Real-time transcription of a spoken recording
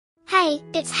Hey,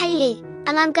 it's Haley,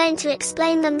 and I'm going to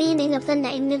explain the meaning of the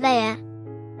name Neveah.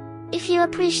 If you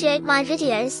appreciate my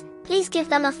videos, please give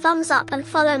them a thumbs up and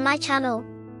follow my channel.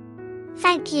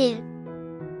 Thank you.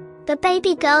 The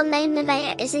baby girl named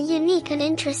Neveah is a unique and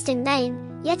interesting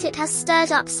name, yet it has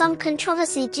stirred up some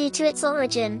controversy due to its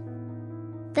origin.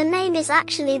 The name is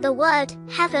actually the word,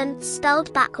 heaven,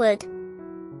 spelled backward.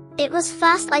 It was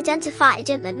first identified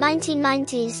in the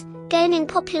 1990s, gaining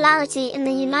popularity in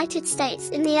the United States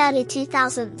in the early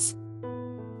 2000s.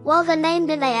 While the name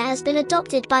Neveah has been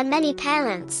adopted by many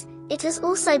parents, it has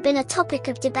also been a topic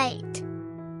of debate.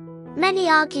 Many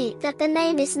argue that the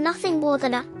name is nothing more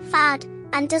than a fad,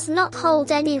 and does not hold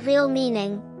any real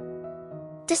meaning.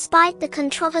 Despite the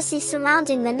controversy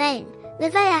surrounding the name,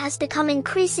 Neveah has become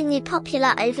increasingly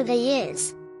popular over the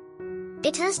years.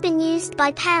 It has been used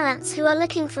by parents who are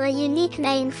looking for a unique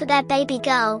name for their baby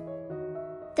girl.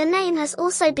 The name has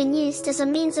also been used as a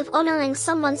means of honoring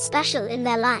someone special in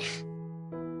their life.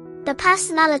 The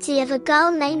personality of a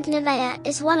girl named Neveah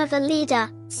is one of a leader,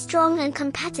 strong and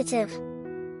competitive.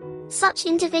 Such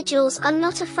individuals are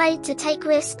not afraid to take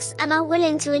risks and are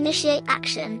willing to initiate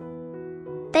action.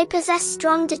 They possess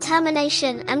strong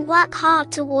determination and work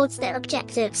hard towards their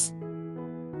objectives.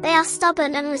 They are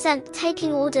stubborn and resent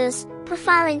taking orders,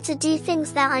 preferring to do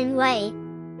things their own way.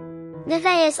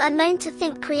 Neveahs are known to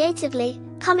think creatively,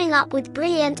 coming up with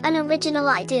brilliant and original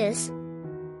ideas.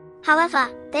 However,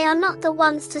 they are not the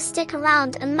ones to stick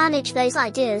around and manage those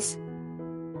ideas.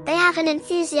 They have an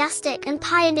enthusiastic and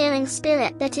pioneering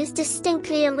spirit that is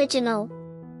distinctly original.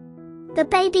 The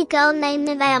baby girl named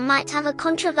Neveah might have a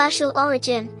controversial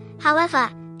origin, however,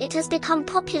 it has become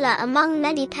popular among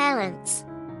many parents.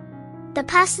 The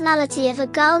personality of a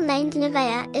girl named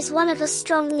Neveah is one of a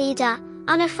strong leader,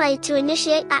 unafraid to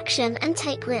initiate action and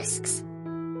take risks.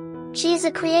 She is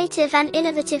a creative and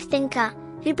innovative thinker,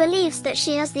 who believes that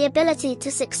she has the ability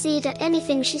to succeed at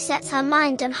anything she sets her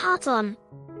mind and heart on.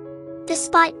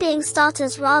 Despite being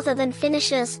starters rather than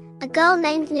finishers, a girl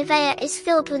named Neveah is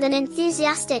filled with an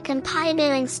enthusiastic and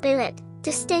pioneering spirit,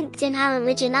 distinct in her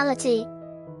originality.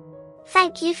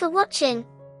 Thank you for watching.